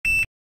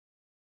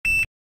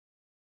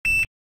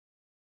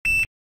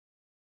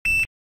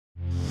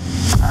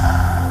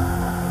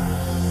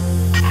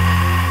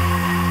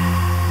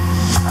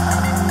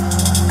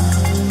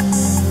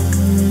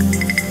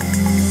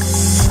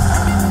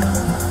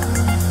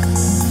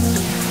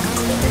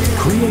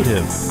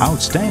Creative,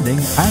 outstanding,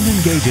 and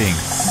engaging.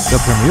 The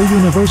premier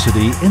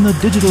university in the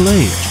digital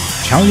age.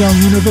 Chaoyang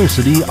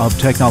University of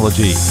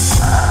Technology.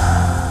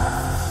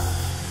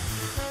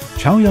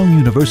 Chaoyang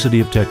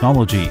University of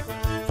Technology,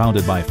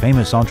 founded by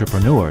famous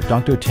entrepreneur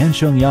Dr.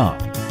 Chaoynag,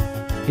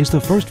 is the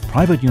first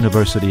private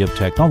university of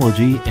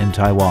technology in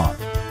Taiwan.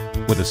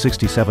 With a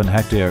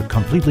 67-hectare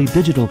completely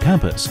digital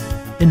campus,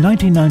 in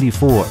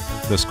 1994,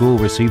 the school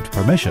received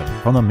permission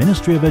from the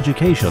Ministry of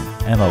Education,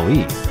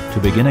 MOE, to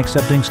begin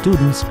accepting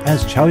students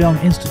as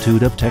Chaoyang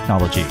Institute of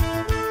Technology.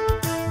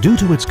 Due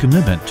to its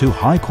commitment to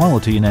high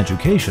quality in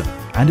education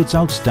and its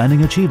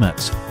outstanding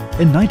achievements,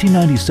 in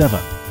 1997,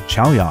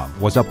 Chaoyang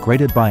was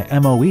upgraded by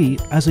MOE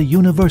as a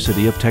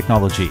University of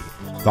Technology,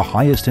 the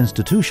highest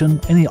institution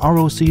in the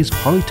ROC's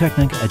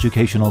polytechnic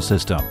educational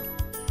system.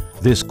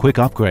 This quick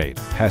upgrade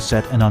has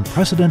set an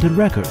unprecedented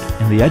record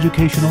in the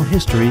educational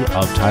history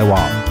of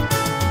Taiwan.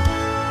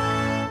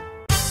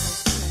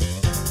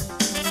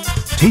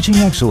 Teaching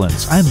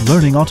excellence and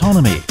learning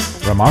autonomy,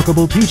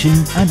 remarkable teaching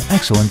and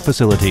excellent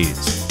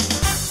facilities.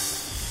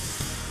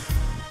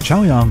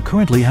 Chaoyang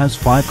currently has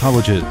 5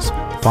 colleges,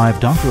 5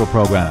 doctoral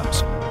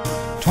programs,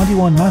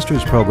 21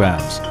 master's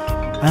programs,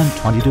 and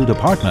 22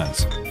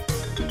 departments,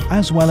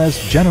 as well as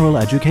General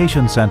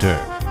Education Center,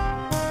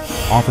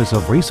 Office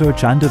of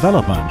Research and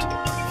Development,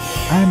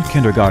 and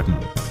Kindergarten.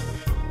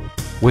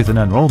 With an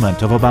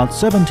enrollment of about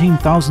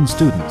 17,000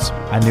 students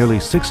and nearly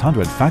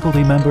 600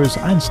 faculty members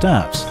and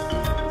staffs,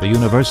 the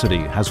university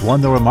has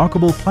won the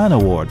Remarkable Plan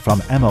Award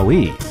from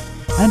MOE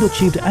and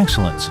achieved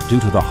excellence due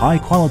to the high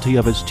quality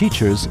of its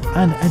teachers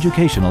and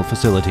educational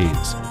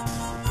facilities.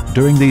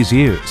 During these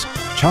years,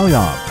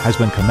 Chaoyang has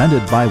been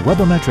commended by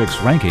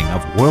Webometrics' ranking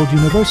of world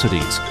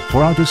universities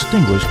for our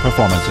distinguished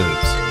performances.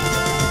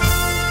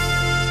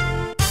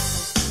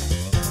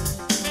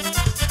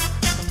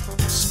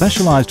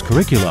 Specialized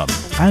curriculum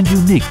and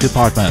unique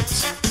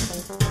departments.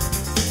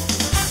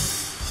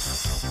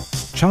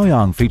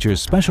 Chaoyang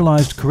features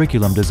specialized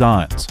curriculum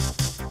designs.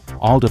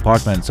 All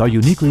departments are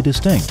uniquely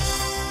distinct.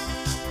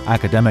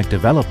 Academic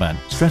development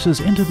stresses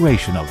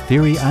integration of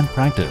theory and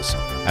practice,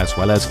 as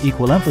well as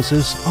equal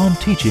emphasis on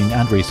teaching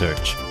and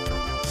research.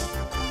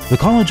 The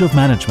College of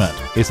Management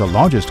is the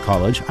largest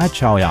college at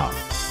Chaoyang.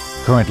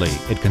 Currently,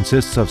 it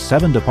consists of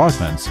 7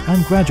 departments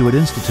and graduate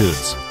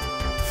institutes.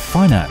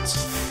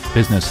 Finance,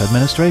 Business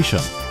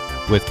Administration,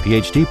 with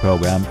PhD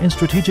program in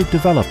Strategic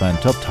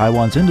Development of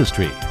Taiwan's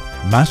Industry,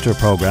 Master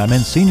Program in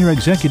Senior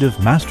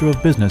Executive Master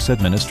of Business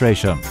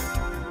Administration,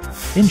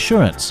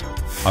 Insurance,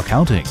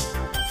 Accounting,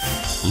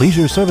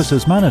 Leisure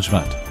Services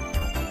Management,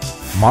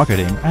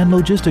 Marketing and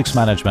Logistics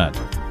Management,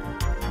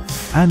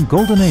 and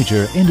Golden Age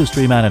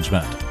Industry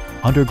Management,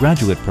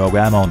 undergraduate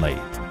program only.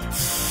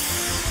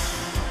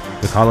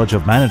 The College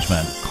of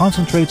Management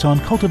concentrates on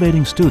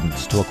cultivating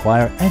students to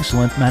acquire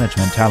excellent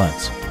management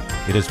talents.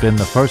 It has been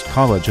the first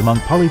college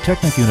among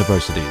polytechnic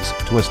universities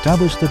to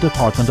establish the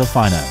Department of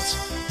Finance.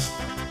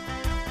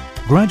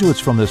 Graduates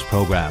from this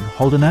program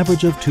hold an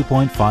average of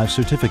 2.5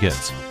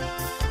 certificates.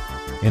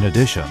 In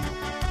addition,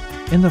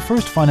 in the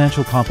first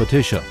financial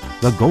competition,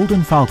 the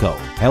Golden Falco,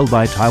 held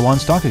by Taiwan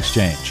Stock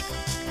Exchange,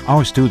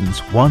 our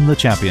students won the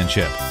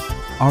championship.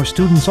 Our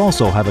students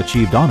also have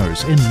achieved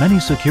honors in many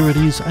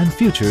securities and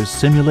futures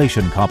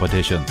simulation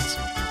competitions.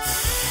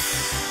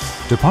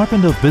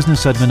 Department of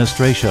Business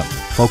Administration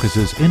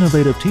focuses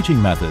innovative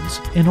teaching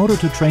methods in order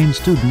to train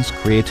students'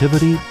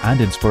 creativity and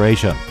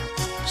inspiration.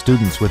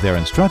 Students with their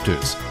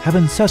instructors have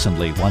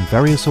incessantly won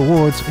various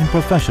awards in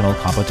professional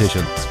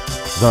competitions.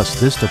 Thus,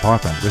 this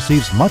department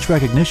receives much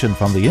recognition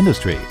from the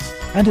industry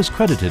and is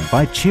credited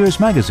by Cheers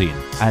magazine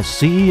as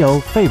CEO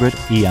Favorite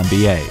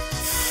EMBA.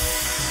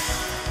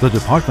 The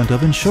Department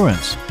of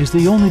Insurance is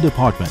the only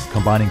department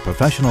combining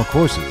professional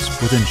courses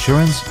with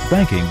insurance,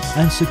 banking,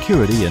 and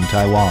security in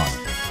Taiwan.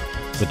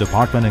 The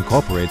department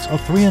incorporates a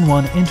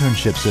 3-in-1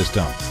 internship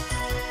system: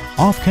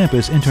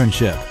 off-campus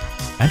internship,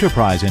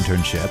 enterprise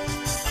internship,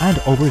 and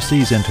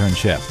overseas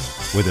internship,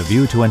 with a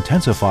view to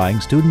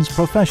intensifying students'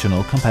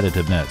 professional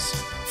competitiveness.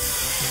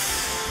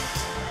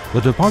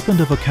 The Department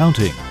of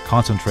Accounting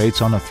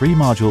concentrates on a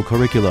 3-module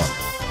curriculum: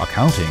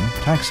 accounting,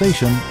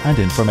 taxation, and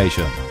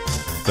information.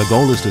 The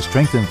goal is to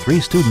strengthen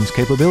 3 students'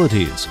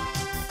 capabilities.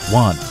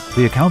 1.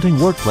 The Accounting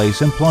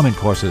Workplace Employment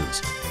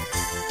courses.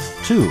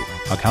 2.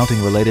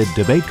 Accounting-related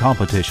debate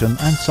competition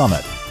and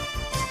summit.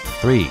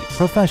 3.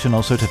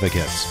 Professional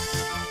certificates.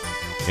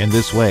 In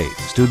this way,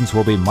 students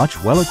will be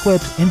much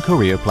well-equipped in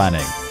career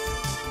planning.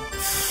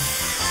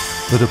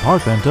 The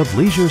Department of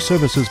Leisure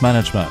Services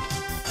Management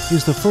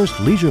is the first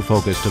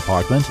leisure-focused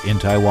department in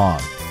Taiwan,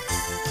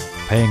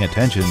 paying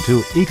attention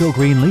to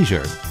eco-green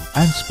leisure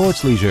and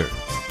sports leisure.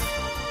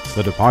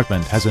 The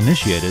department has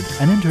initiated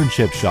an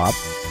internship shop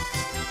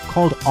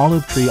called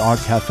Olive Tree Art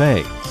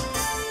Cafe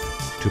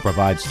to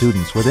provide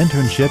students with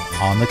internship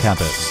on the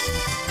campus.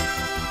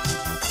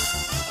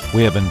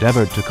 We have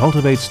endeavored to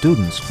cultivate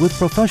students with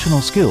professional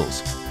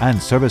skills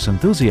and service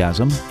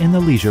enthusiasm in the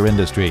leisure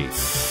industry.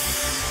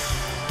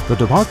 The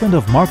Department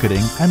of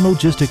Marketing and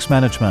Logistics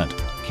Management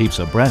keeps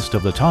abreast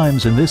of the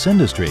times in this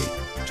industry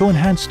to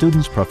enhance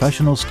students'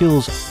 professional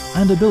skills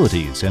and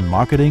abilities in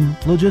marketing,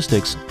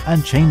 logistics,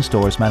 and chain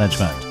stores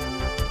management.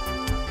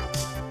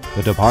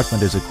 The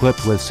department is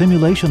equipped with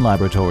simulation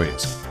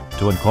laboratories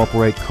to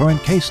incorporate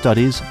current case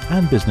studies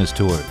and business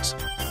tours.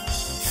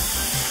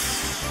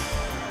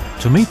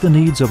 To meet the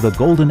needs of the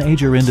Golden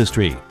Ager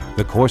industry,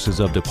 the courses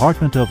of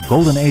Department of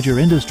Golden Ager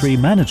Industry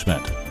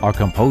Management are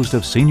composed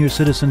of senior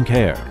citizen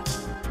care,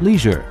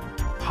 leisure,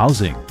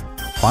 housing,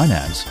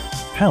 finance,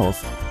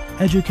 health,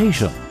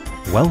 education,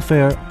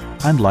 welfare,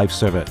 and life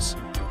service.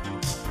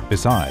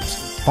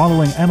 Besides,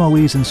 following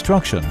MOE's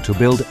instruction to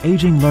build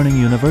Aging Learning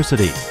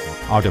University,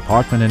 our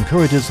department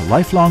encourages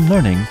lifelong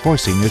learning for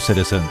senior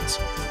citizens.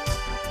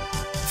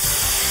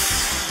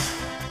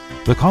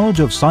 The College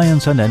of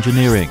Science and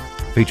Engineering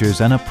features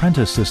an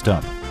apprentice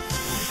system.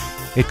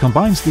 It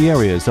combines the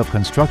areas of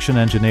construction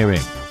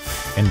engineering,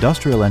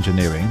 industrial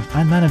engineering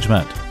and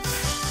management,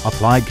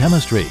 applied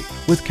chemistry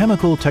with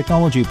chemical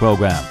technology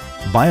program,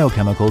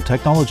 biochemical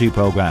technology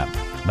program,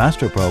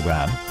 master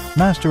program,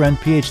 master and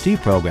PhD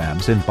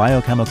programs in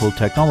biochemical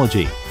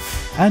technology,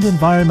 and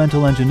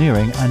environmental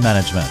engineering and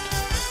management.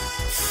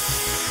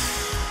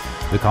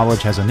 The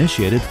college has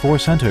initiated 4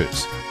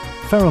 centers: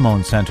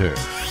 Pheromone Center,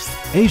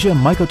 Asia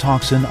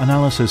Mycotoxin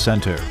Analysis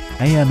Center,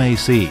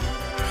 AMAC,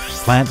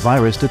 Plant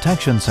Virus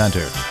Detection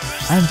Center,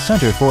 and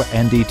Center for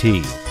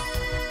NDT.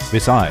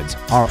 Besides,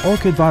 our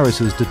orchid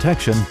viruses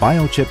detection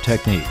biochip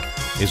technique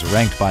is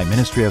ranked by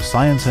Ministry of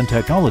Science and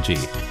Technology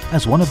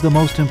as one of the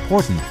most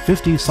important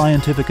 50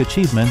 scientific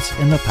achievements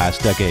in the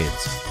past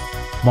decades.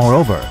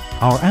 Moreover,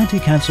 our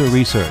anti-cancer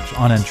research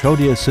on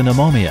Entrodia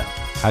cinnamomea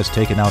has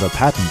taken out a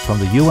patent from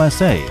the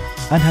USA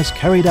and has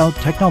carried out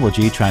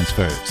technology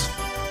transfers.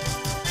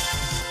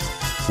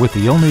 With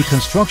the only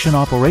construction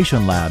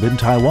operation lab in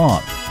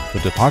Taiwan, the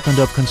Department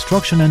of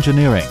Construction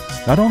Engineering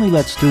not only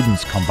lets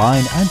students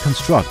combine and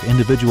construct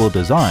individual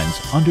designs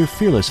under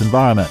fearless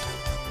environment,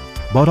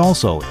 but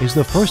also is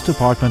the first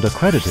department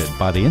accredited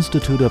by the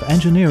Institute of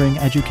Engineering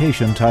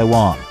Education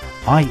Taiwan,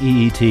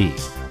 IEET.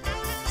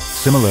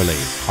 Similarly,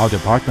 our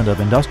Department of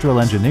Industrial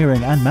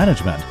Engineering and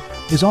Management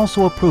is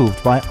also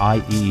approved by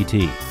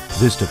IEET.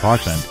 This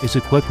department is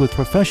equipped with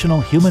professional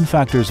human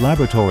factors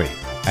laboratory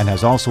and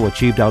has also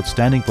achieved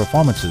outstanding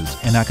performances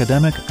in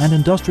academic and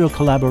industrial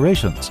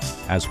collaborations,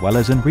 as well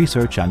as in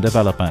research and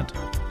development.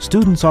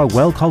 Students are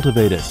well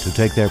cultivated to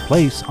take their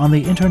place on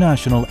the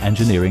international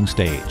engineering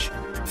stage.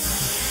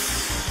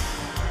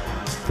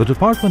 The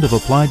Department of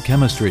Applied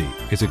Chemistry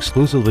is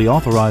exclusively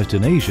authorized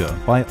in Asia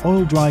by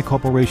Oil Dry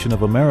Corporation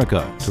of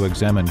America to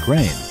examine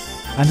grain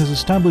and has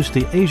established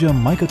the Asia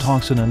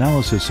Mycotoxin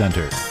Analysis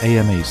Center,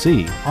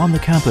 AMAC, on the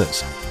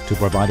campus to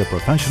provide a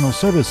professional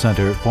service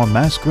center for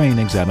mass grain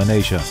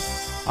examination.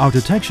 Our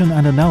detection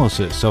and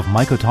analysis of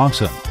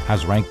mycotoxin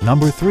has ranked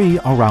number 3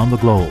 around the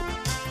globe.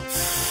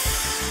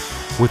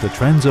 With the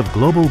trends of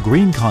global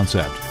green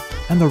concept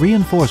and the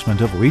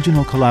reinforcement of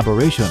regional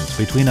collaborations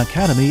between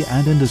academy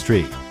and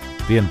industry,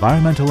 the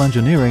Environmental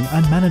Engineering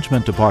and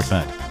Management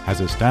Department has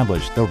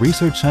established the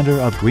Research Center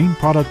of Green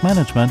Product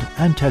Management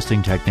and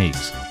Testing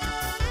Techniques.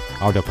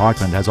 Our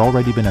department has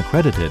already been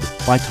accredited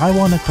by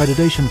Taiwan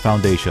Accreditation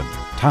Foundation,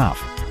 TAF,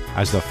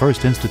 as the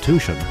first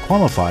institution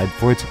qualified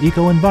for its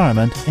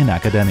eco-environment in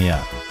academia.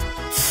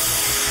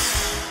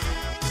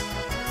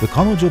 The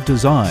College of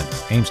Design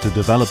aims to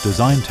develop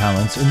design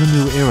talents in the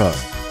new era.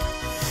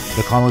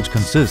 The college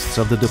consists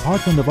of the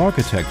Department of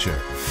Architecture,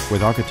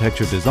 with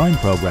Architecture Design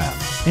Program,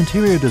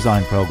 Interior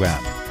Design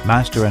Program,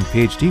 Master and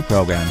PhD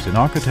programs in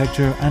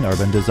Architecture and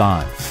Urban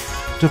Design,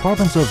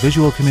 Departments of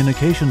Visual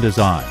Communication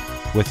Design,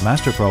 with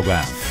Master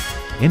Program,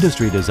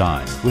 Industry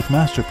Design with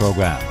Master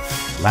Program,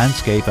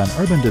 Landscape and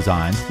Urban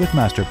Design with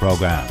Master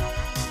Program.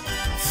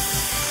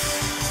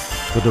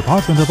 The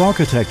Department of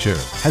Architecture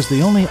has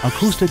the only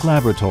acoustic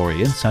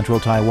laboratory in central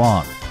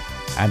Taiwan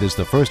and is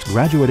the first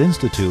graduate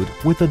institute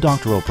with the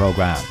doctoral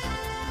program.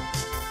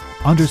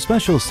 Under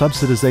special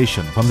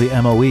subsidization from the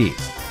MOE,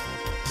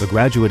 the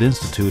Graduate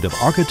Institute of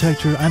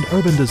Architecture and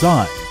Urban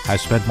Design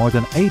has spent more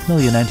than 8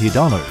 million NT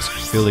dollars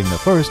building the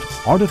first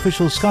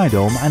artificial sky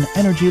dome and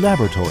energy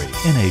laboratory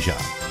in Asia.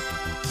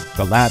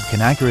 The lab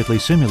can accurately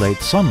simulate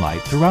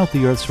sunlight throughout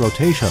the Earth's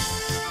rotation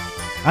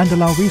and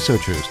allow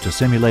researchers to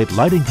simulate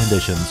lighting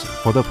conditions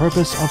for the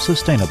purpose of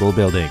sustainable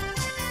building.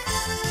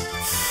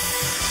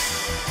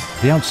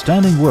 The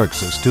outstanding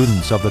works of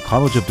students of the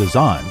College of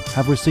Design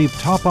have received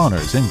top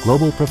honors in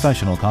global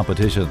professional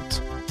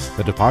competitions.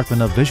 The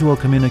Department of Visual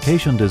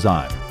Communication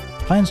Design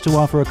plans to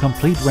offer a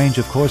complete range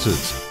of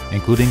courses,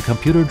 including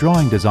computer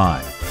drawing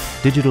design,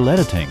 digital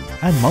editing,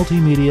 and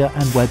multimedia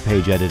and web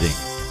page editing.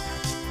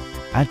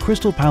 At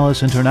Crystal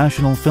Palace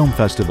International Film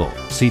Festival,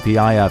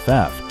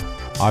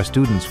 CPIFF, our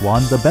students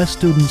won the Best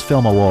Students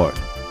Film Award.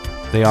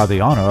 They are the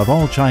honor of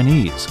all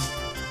Chinese.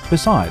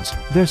 Besides,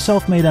 their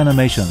self-made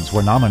animations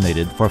were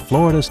nominated for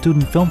Florida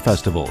Student Film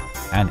Festival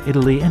and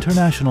Italy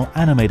International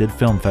Animated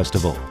Film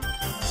Festival.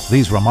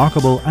 These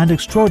remarkable and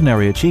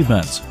extraordinary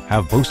achievements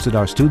have boosted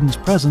our students'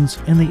 presence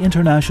in the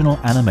international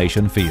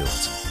animation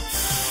fields.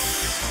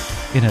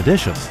 In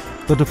addition,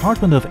 The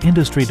Department of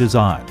Industry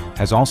Design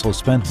has also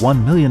spent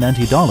 $1 million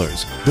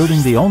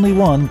building the only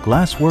one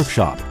glass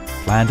workshop,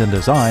 planned and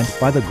designed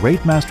by the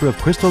great master of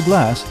crystal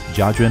glass,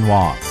 Jiajun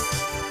Wang.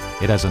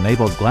 It has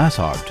enabled glass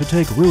art to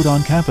take root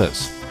on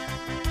campus.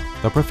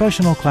 The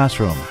professional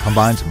classroom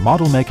combines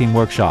model-making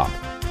workshop,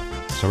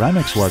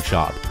 ceramics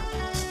workshop,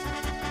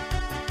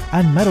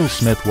 and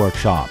metalsmith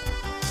workshop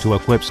to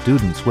equip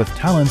students with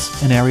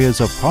talents in areas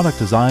of product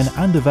design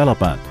and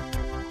development.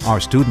 Our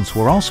students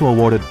were also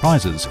awarded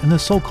prizes in the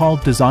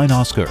so-called Design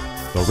Oscar,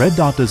 the Red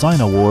Dot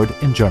Design Award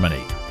in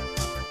Germany.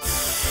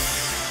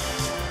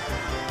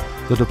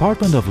 The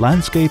Department of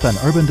Landscape and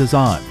Urban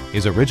Design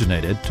is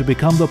originated to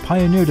become the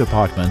pioneer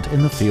department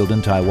in the field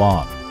in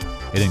Taiwan.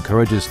 It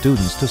encourages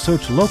students to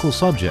search local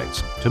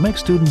subjects to make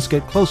students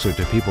get closer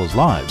to people's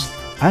lives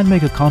and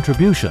make a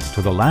contribution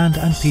to the land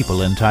and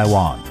people in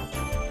Taiwan.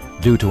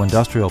 Due to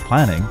industrial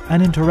planning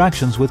and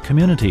interactions with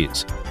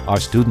communities, our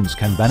students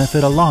can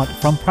benefit a lot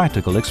from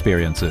practical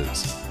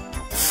experiences.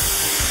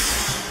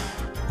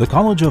 The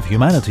College of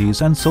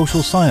Humanities and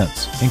Social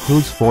Science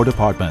includes 4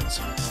 departments: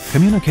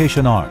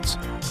 Communication Arts,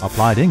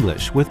 Applied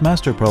English with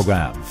Master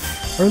Program,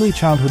 Early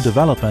Childhood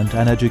Development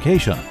and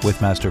Education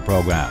with Master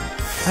Program,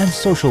 and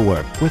Social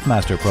Work with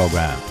Master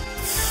Program.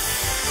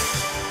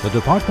 The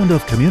Department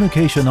of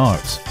Communication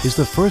Arts is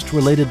the first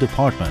related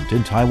department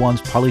in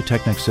Taiwan's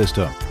polytechnic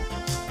system.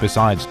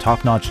 Besides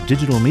top-notch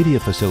digital media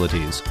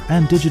facilities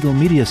and digital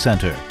media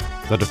center,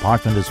 the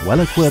department is well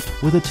equipped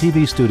with a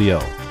TV studio,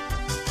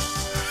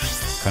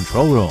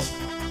 control room,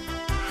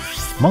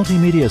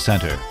 multimedia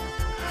center,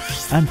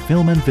 and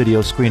film and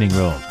video screening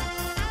room.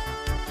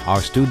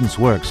 Our students'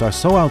 works are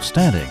so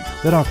outstanding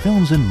that our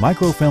films in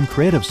Microfilm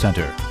Creative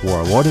Center were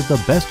awarded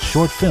the Best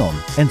Short Film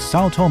in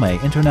Sao Tome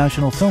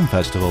International Film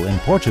Festival in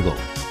Portugal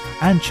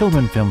and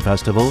Children Film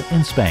Festival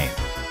in Spain.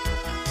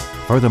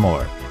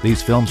 Furthermore,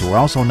 these films were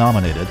also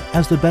nominated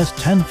as the Best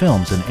 10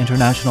 Films in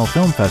International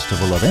Film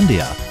Festival of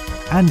India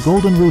and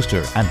Golden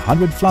Rooster and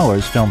 100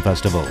 Flowers Film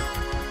Festival.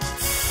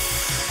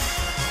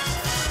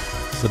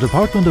 The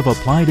Department of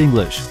Applied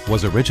English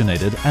was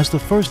originated as the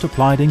first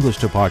applied English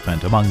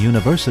department among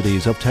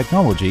universities of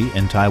technology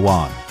in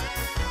Taiwan.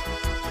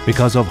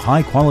 Because of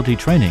high-quality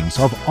trainings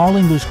of all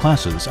English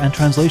classes and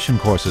translation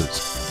courses,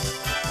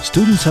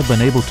 students have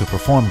been able to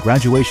perform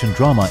graduation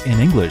drama in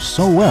English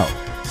so well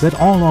that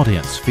all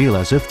audience feel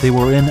as if they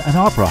were in an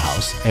opera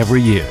house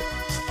every year.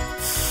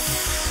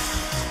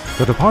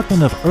 The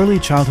Department of Early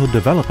Childhood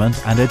Development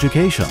and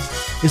Education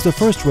is the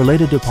first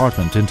related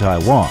department in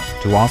Taiwan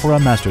to offer a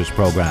master's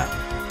program,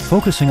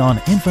 focusing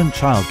on infant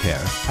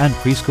childcare and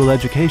preschool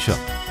education.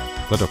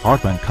 The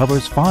department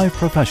covers 5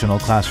 professional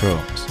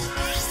classrooms: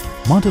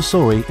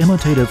 Montessori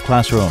Imitative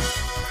Classroom,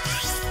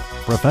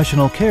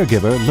 Professional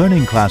Caregiver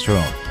Learning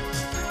Classroom,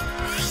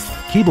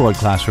 Keyboard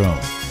Classroom,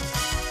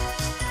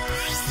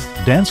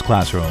 Dance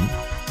Classroom,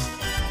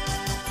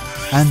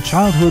 and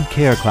Childhood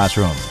Care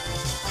Classroom.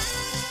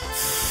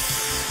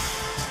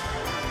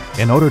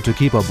 In order to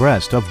keep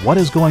abreast of what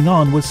is going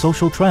on with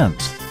social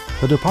trends,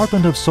 the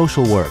Department of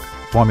Social Work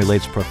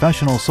formulates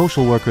professional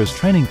social workers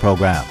training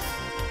program,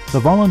 the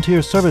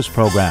volunteer service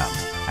program,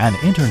 and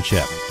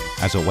internship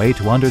as a way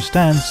to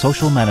understand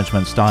social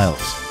management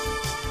styles.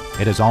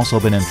 It has also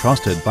been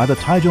entrusted by the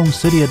Taichung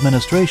City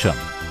Administration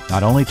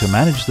not only to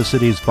manage the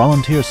city's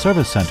volunteer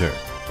service center,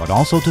 but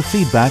also to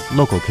feed back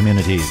local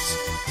communities.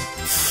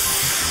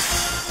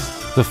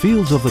 The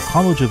fields of the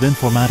College of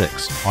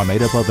Informatics are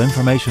made up of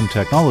information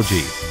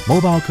technology,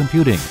 mobile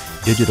computing,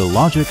 digital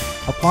logic,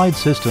 applied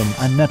system,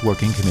 and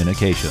networking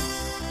communication.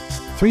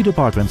 3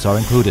 departments are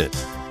included: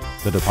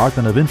 the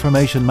Department of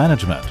Information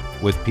Management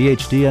with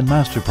PhD and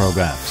Master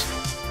programs,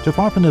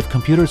 Department of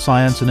Computer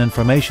Science and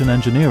Information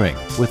Engineering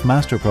with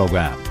Master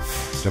Program,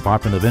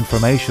 Department of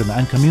Information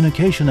and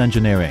Communication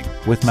Engineering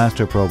with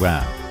Master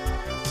Program.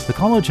 The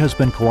college has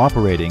been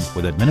cooperating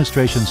with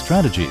administration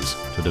strategies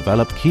to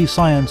develop key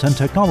science and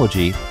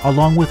technology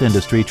along with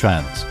industry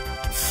trends.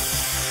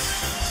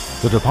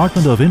 The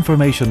Department of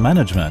Information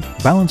Management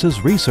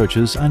balances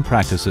researches and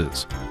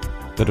practices.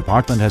 The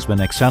department has been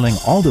excelling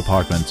all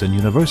departments in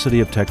University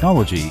of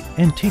Technology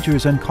in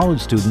teachers and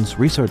college students'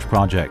 research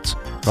projects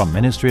from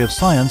Ministry of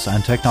Science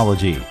and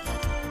Technology.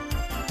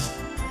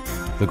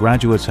 The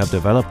graduates have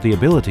developed the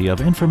ability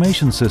of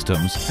information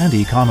systems and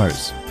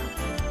e-commerce.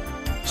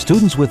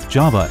 Students with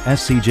Java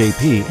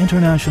SCJP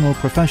International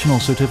Professional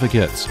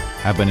Certificates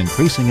have been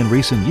increasing in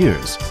recent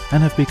years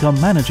and have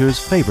become managers'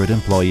 favorite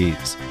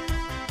employees.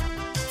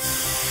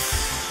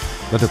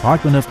 The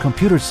Department of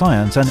Computer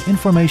Science and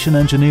Information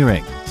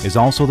Engineering is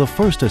also the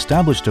first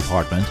established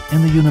department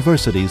in the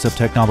universities of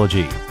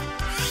technology.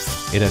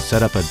 It has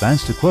set up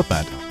advanced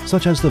equipment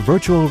such as the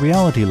Virtual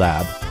Reality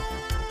Lab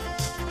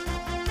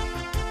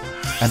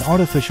and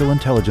Artificial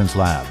Intelligence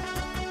Lab.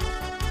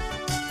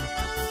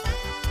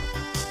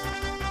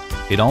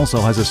 It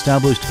also has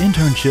established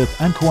internship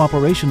and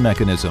cooperation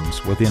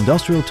mechanisms with the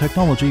Industrial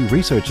Technology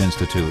Research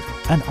Institute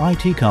and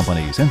IT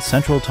companies in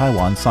Central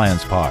Taiwan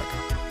Science Park.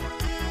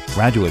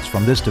 Graduates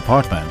from this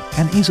department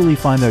can easily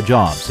find their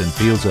jobs in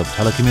fields of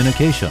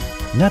telecommunication,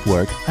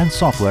 network, and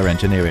software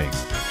engineering.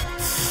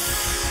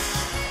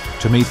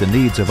 To meet the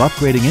needs of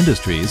upgrading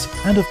industries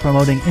and of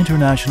promoting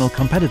international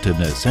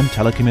competitiveness in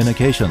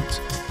telecommunications,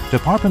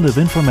 Department of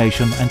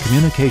Information and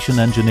Communication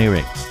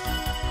Engineering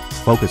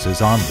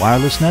focuses on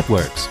wireless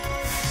networks,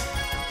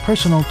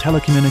 personal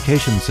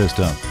telecommunication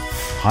system,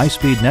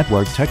 high-speed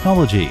network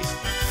technology,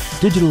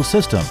 digital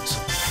systems,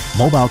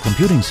 mobile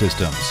computing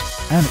systems,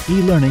 and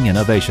e-learning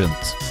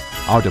innovations.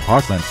 Our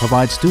department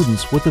provides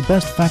students with the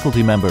best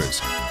faculty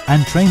members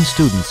and trains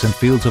students in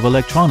fields of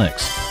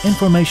electronics,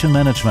 information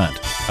management,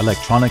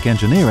 electronic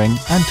engineering,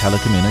 and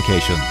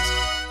telecommunications.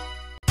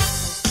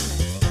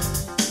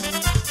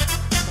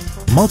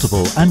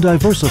 Multiple and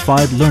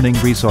diversified learning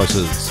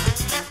resources.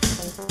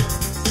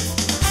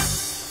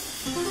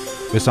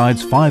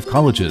 Besides 5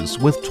 colleges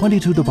with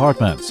 22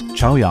 departments,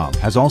 Chaoynag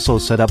has also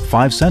set up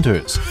 5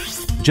 centers: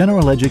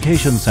 General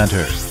Education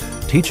Center,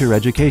 Teacher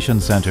Education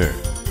Center,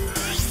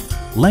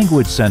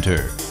 Language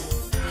Center,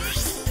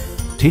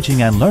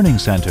 Teaching and Learning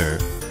Center,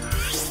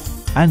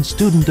 and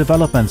Student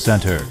Development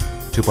Center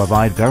to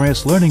provide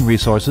various learning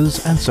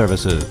resources and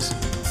services.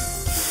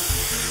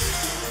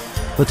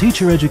 The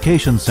Teacher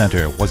Education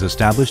Center was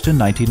established in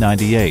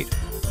 1998.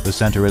 The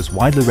center is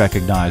widely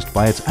recognized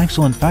by its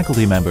excellent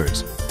faculty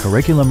members,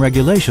 curriculum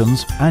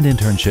regulations, and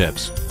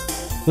internships.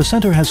 The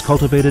center has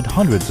cultivated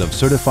hundreds of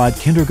certified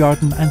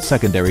kindergarten and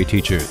secondary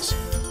teachers.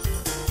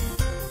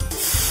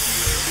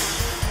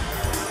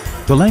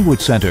 The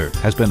Language Center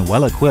has been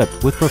well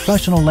equipped with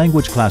professional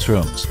language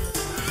classrooms,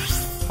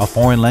 a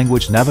foreign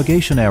language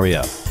navigation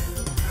area,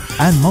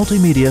 and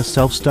multimedia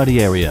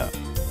self-study area.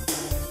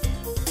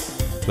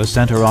 The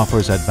center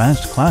offers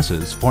advanced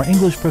classes for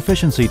English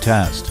proficiency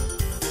test,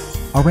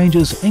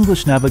 arranges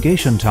English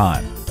navigation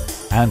time,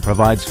 and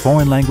provides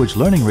foreign language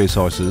learning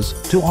resources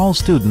to all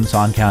students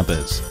on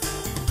campus.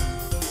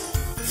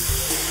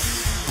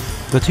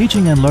 The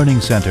Teaching and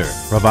Learning Center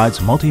provides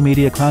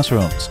multimedia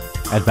classrooms,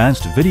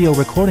 advanced video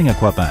recording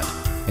equipment,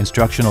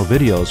 instructional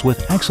videos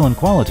with excellent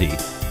quality,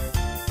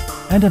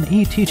 and an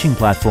e-teaching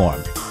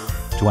platform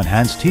to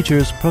enhance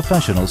teachers'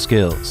 professional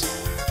skills.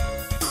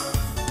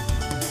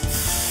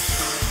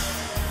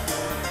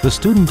 The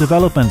Student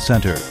Development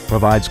Center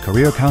provides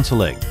career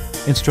counseling,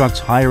 instructs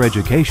higher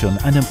education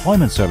and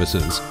employment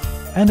services,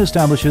 and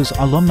establishes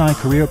alumni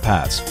career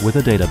paths with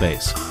a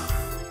database.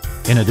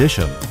 In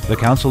addition, the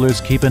counselors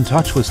keep in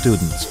touch with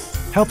students,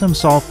 help them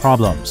solve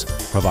problems,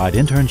 provide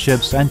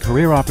internships and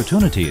career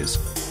opportunities,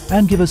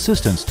 and give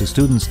assistance to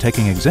students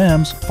taking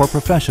exams for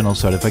professional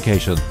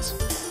certifications.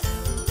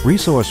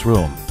 Resource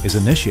Room is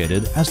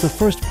initiated as the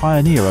first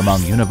pioneer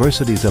among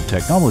universities of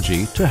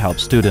technology to help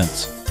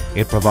students.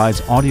 It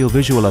provides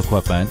audiovisual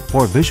equipment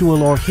for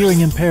visual or hearing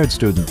impaired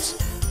students.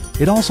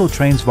 It also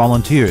trains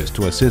volunteers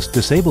to assist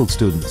disabled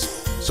students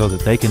so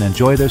that they can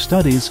enjoy their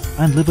studies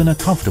and live in a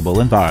comfortable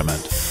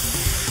environment.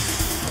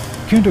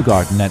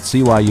 Kindergarten at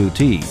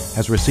CYUT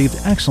has received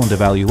excellent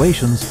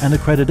evaluations and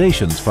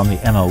accreditations from the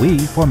MOE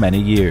for many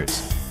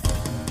years.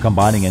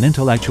 Combining an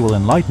intellectual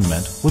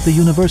enlightenment with the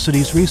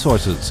university's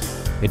resources,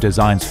 it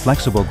designs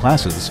flexible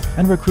classes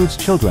and recruits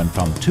children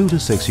from 2 to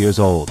 6 years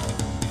old.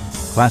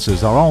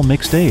 Classes are all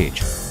mixed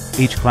age.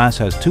 Each class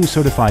has 2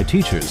 certified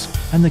teachers,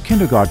 and the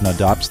kindergarten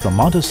adopts the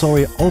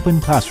Montessori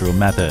open classroom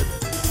method.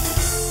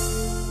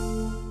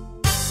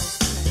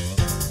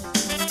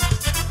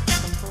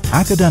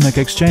 Academic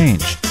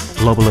exchange,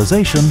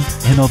 globalization,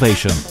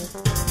 innovation.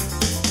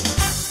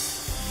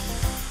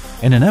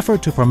 In an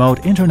effort to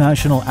promote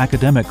international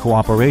academic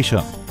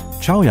cooperation,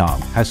 Chaoynag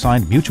has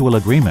signed mutual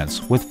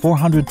agreements with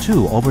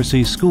 402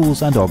 overseas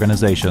schools and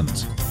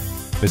organizations.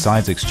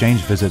 Besides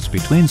exchange visits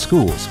between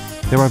schools,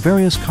 there are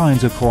various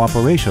kinds of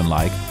cooperation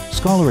like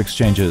scholar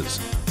exchanges,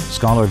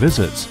 scholar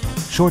visits,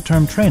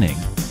 short-term training,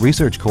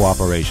 research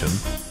cooperation,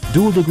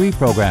 dual degree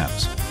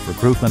programs,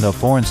 recruitment of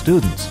foreign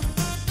students,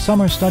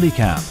 summer study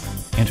camp,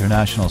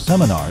 international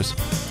seminars,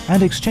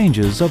 and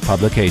exchanges of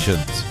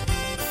publications.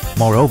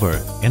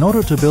 Moreover, in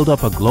order to build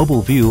up a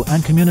global view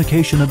and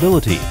communication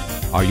ability,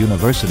 our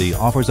university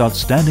offers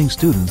outstanding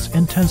students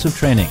intensive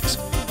trainings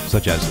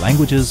such as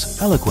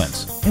languages,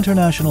 eloquence,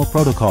 international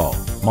protocol,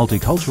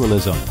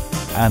 multiculturalism,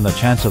 and the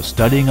chance of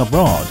studying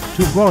abroad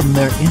to broaden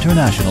their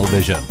international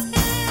vision.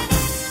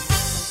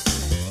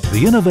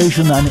 The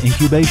Innovation and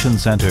Incubation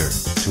Center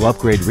to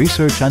upgrade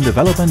research and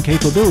development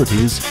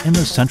capabilities in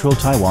the Central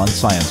Taiwan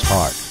Science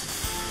Park.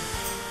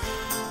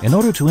 In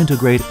order to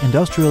integrate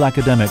industrial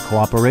academic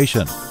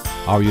cooperation,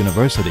 our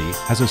university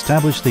has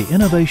established the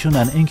Innovation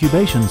and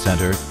Incubation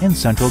Center in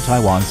Central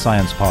Taiwan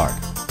Science Park.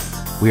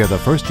 We are the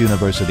first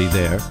university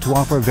there to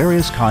offer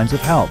various kinds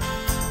of help.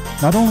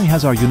 Not only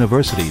has our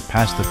university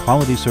passed the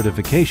quality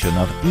certification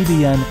of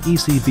EBN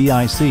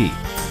ECBIC,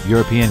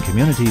 European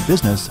Community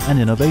Business and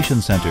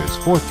Innovation Centers,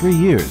 for 3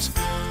 years,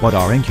 but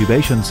our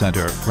incubation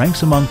center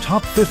ranks among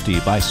top 50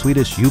 by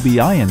Swedish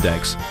UBI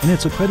Index in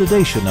its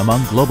accreditation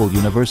among global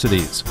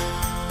universities.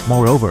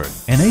 Moreover,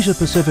 in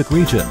Asia-Pacific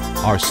region,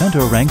 our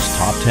center ranks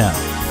top 10.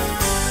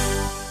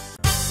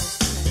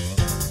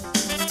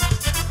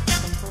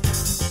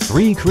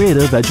 3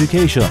 Creative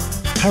Education,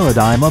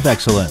 Paradigm of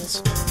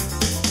Excellence.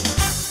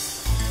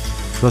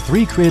 The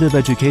 3 Creative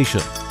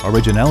Education,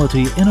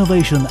 Originality,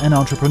 Innovation and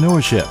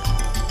Entrepreneurship,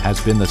 has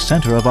been the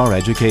center of our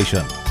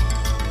education.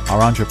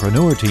 Our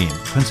entrepreneur team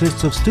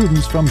consists of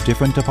students from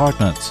different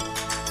departments.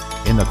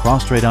 In the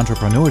cross-strait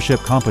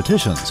entrepreneurship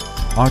competitions,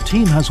 our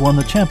team has won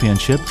the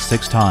championship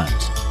 6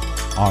 times.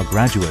 Our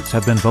graduates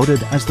have been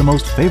voted as the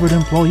most favored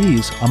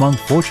employees among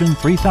Fortune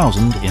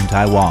 3000 in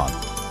Taiwan.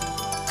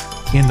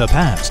 In the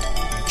past,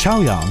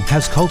 Chaoyang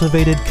has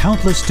cultivated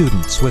countless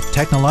students with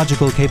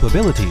technological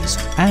capabilities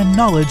and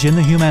knowledge in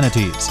the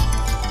humanities.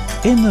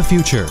 In the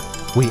future,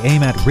 we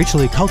aim at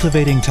richly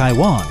cultivating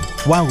Taiwan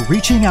while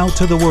reaching out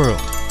to the world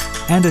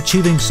and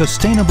achieving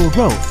sustainable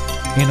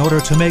growth in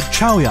order to make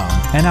Chaoyang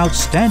an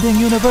outstanding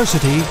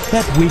university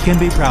that we can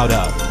be proud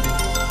of.